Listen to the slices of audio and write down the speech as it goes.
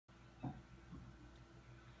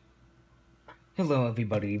Hello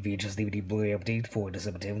everybody, VHS DVD Blu-ray update for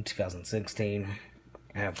December 10th, 2016.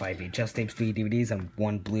 I have 5 VHS tapes, 3 DVDs, and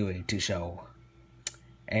 1 Blu-ray to show.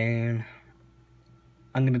 And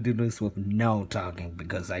I'm gonna do this with no talking,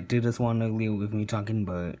 because I did this one earlier with me talking,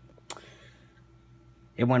 but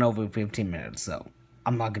it went over 15 minutes, so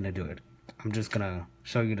I'm not gonna do it. I'm just gonna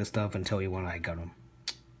show you the stuff and tell you when I got them.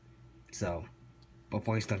 So,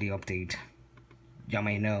 before I start the update, y'all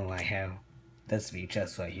may know I have this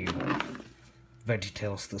VHS right here.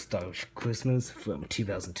 VeggieTales The Star Christmas from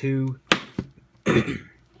 2002.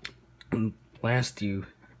 Last year,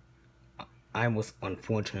 I was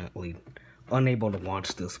unfortunately unable to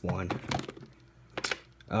watch this one.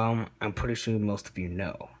 I'm pretty sure most of you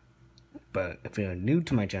know. But if you're new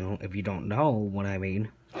to my channel, if you don't know what I mean,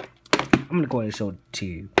 I'm gonna go ahead and show it to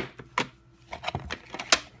you.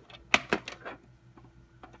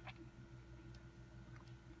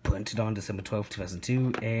 Printed on December 12th,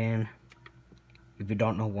 2002, and if you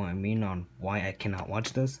don't know what I mean on why I cannot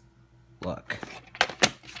watch this, look.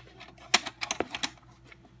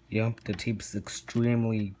 Yep, the tape's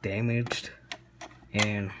extremely damaged,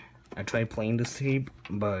 and I tried playing this tape,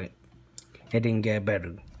 but it didn't get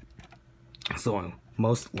better. So,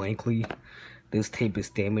 most likely, this tape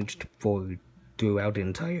is damaged throughout the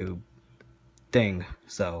entire thing,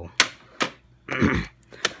 so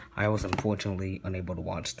I was unfortunately unable to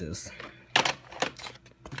watch this.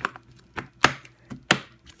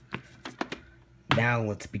 Now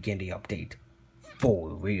let's begin the update for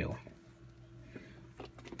real.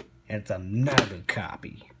 It's another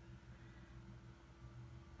copy.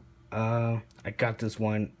 I got this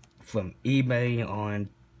one from eBay on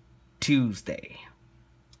Tuesday.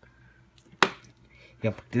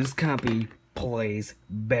 Yep, this copy plays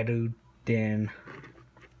better than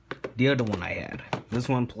the other one I had. This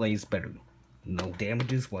one plays better. No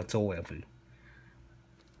damages whatsoever.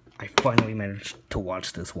 I finally managed to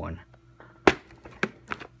watch this one.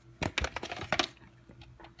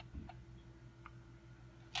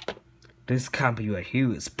 This copy right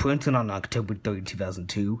here is printed on October 3rd,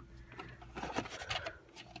 2002.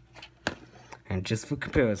 And just for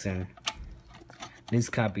comparison, this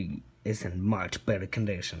copy is in much better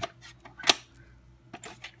condition.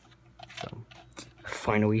 So,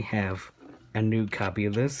 finally have a new copy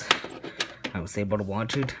of this. I was able to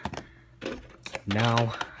watch it.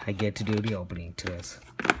 Now, I get to do the opening to this,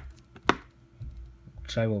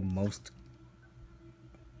 which I will most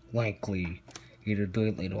likely either do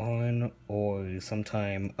it later on or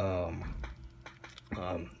sometime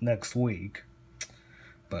next week,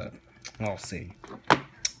 but I'll see.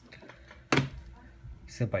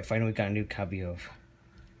 Except I finally got a new copy of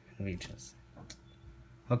VHS.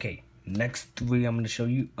 Okay, next 3 I'm going to show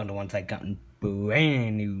you are the ones I gotten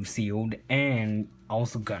brand new sealed and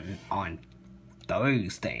also gotten on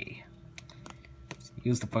Thursday. So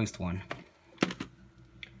here's the first one.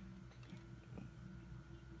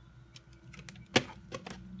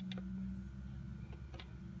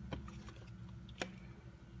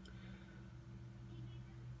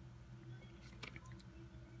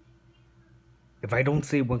 If I don't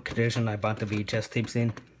see what condition I bought the VHS tapes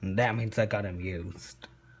in, that means I got them used.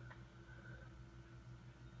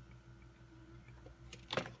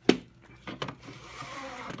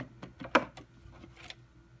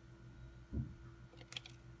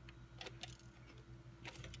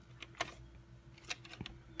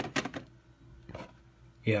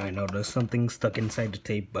 Yeah, I know there's something stuck inside the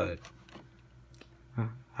tape, but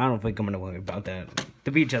I don't think I'm gonna worry about that.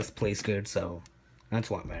 The VHS plays good, so that's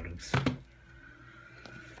what matters.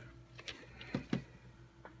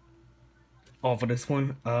 Oh, for this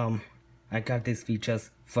one, I got this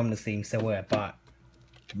VHS from the same set where I bought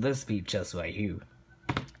this VHS right here.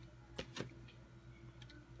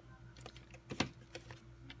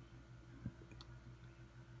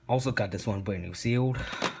 Also got this one brand new sealed.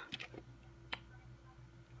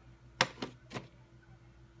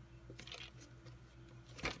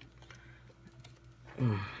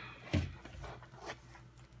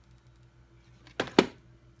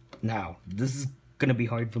 Now, this is gonna be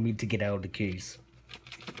hard for me to get out of the case.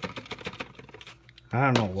 I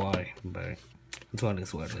don't know why, but it's what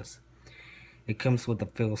it is. It comes with a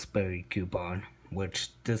Pillsbury coupon,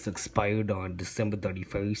 which this expired on December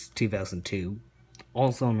 31st, 2002,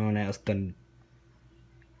 also known as the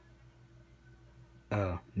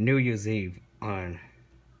New Year's Eve in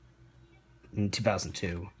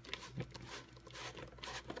 2002.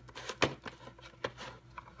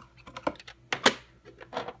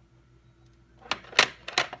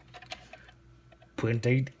 Print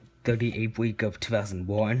date 38th week of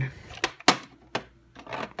 2001.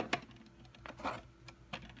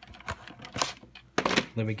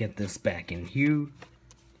 let me get this back in here.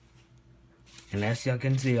 And as y'all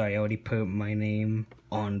can see, I already put my name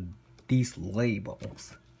on these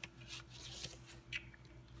labels.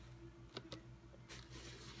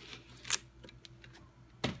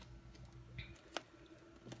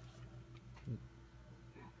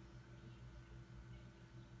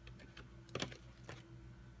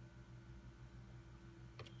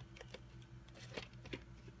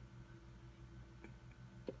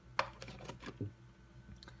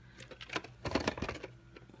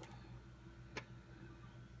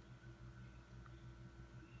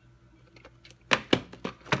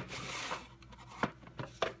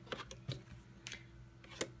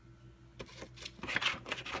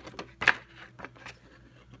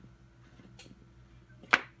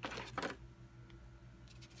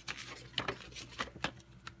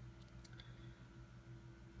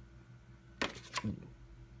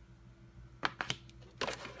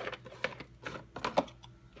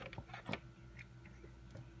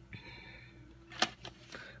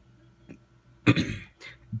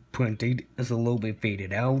 Print date is a little bit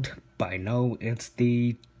faded out, but I know it's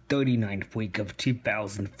the 39th week of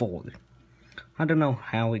 2004. I don't know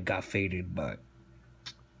how it got faded, but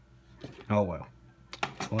oh well.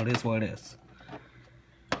 What is what it is.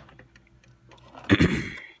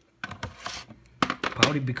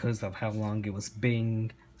 Probably because of how long it was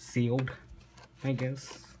being sealed, I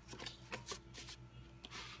guess.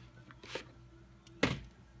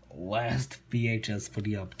 Last VHS for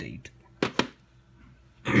the update.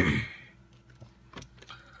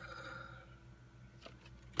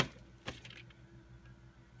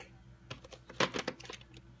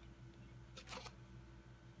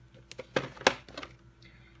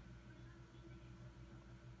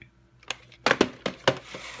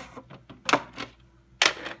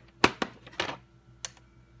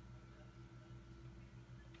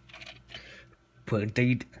 Put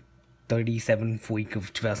date 37th week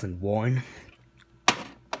of 2001.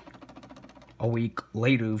 A week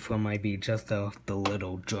later from my VHS of The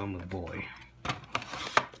Little Drummer Boy.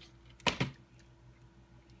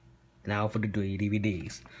 Now for the 3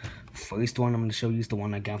 DVDs. First one I'm going to show you is the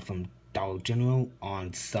one I got from Dollar General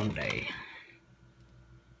on Sunday.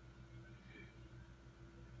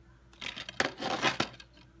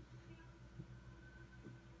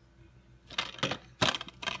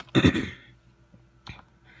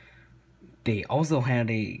 They also had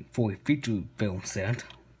a feature film set,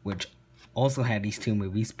 which also had these 2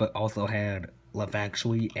 movies, but also had Love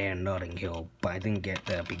Actually and Notting Hill. But I didn't get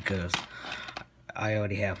that because I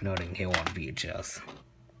already have Notting Hill on VHS.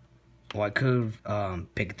 Well, I could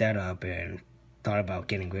have picked that up and thought about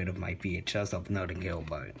getting rid of my VHS of Notting Hill,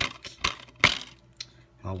 but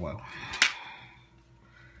oh well.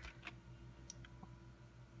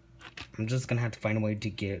 I'm just gonna have to find a way to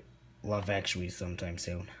get Love Actually sometime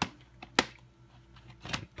soon.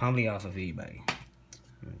 Probably off of eBay.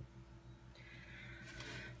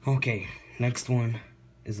 Okay, next one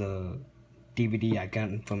is a DVD I got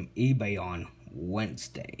from eBay on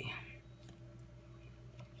Wednesday.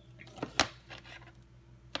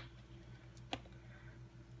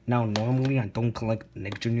 Now, normally I don't collect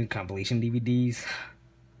Nick Jr. compilation DVDs,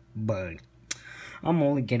 but I'm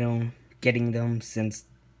only getting them since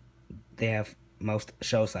they have most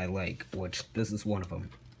shows I like, which this is one of them.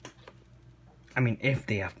 I mean, if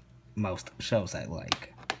they have most shows I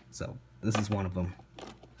like. So, this is one of them.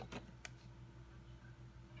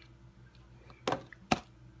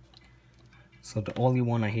 So, the only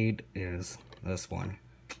one I hate is this one.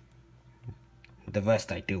 The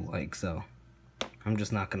rest I do like, so I'm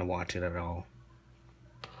just not gonna watch it at all.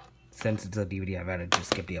 Since it's a DVD, I'd rather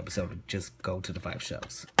just skip the episode and just go to the 5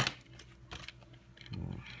 shows.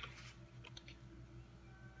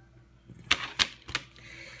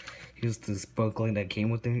 Here's this booklet that came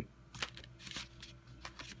with it.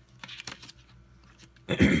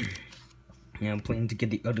 Yeah, I'm planning to get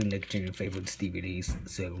the other Nick Jr. favorites DVDs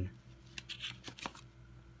soon.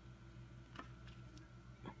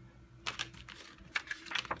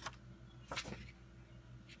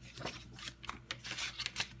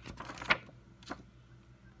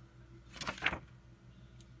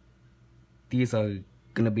 These are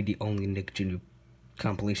gonna be the only Nick Jr.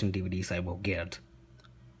 compilation DVDs I will get.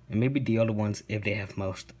 And maybe the other ones if they have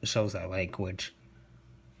most shows I like, which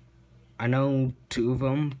I know 2 of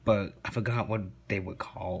them, but I forgot what they were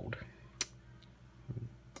called.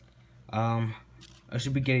 I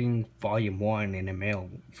should be getting volume 1 in the mail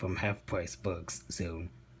from Half Price Books soon.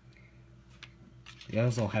 They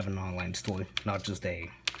also have an online store, not just a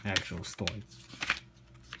actual store.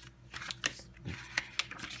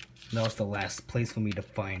 That was the last place for me to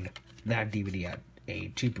find that DVD at a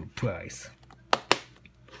cheaper price.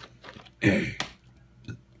 Here's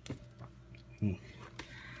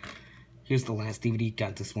the last DVD.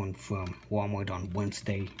 Got this one from Walmart on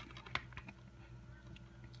Wednesday.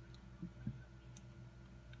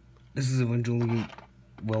 This is originally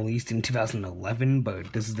released in 2011,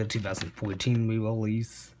 but this is the 2014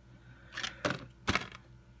 re-release.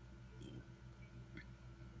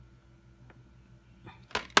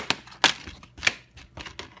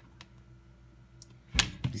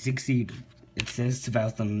 It says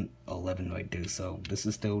 2011 right there, so this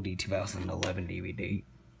is still the 2011 DVD.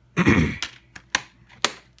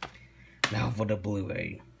 Now for the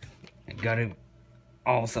Blu-ray. I got it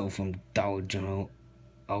also from Dollar General,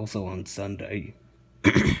 also on Sunday.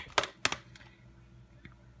 This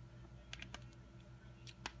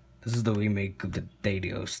is the remake of The Day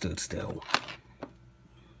the Earth Stood Still.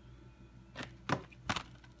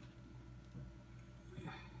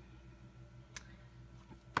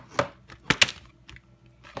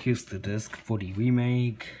 Here's the disc for the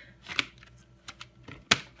remake.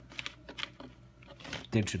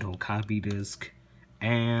 Digital copy disc.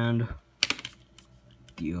 And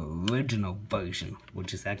the original version,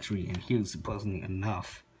 which is actually in here, surprisingly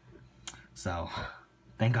enough. So,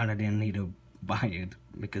 thank God I didn't need to buy it,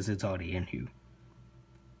 because it's already in here.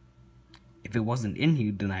 If it wasn't in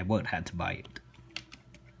here, then I would have to buy it.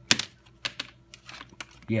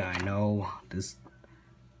 Yeah, I know, this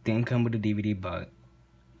didn't come with the DVD, but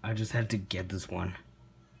I just had to get this one,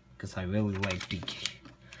 because I really like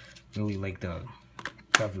the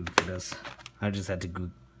cover for this. I just had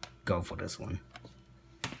to go for this one.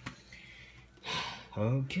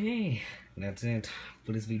 Okay, that's it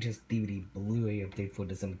for this VHS DVD Blu-ray update for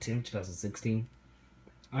December 10th, 2016.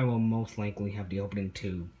 I will most likely have the opening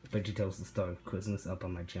to VeggieTales The Star of Christmas up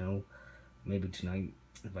on my channel, maybe tonight,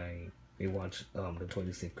 if I rewatch the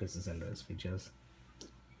 26th Christmas and those VHS.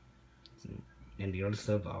 And the other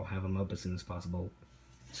stuff, I'll have them up as soon as possible.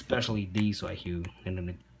 Especially these right here, and then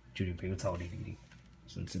the Judy Favorites Holiday DVD.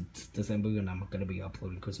 Since it's December and I'm gonna be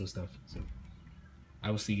uploading Christmas stuff. So I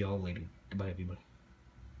will see y'all later. Goodbye, everybody.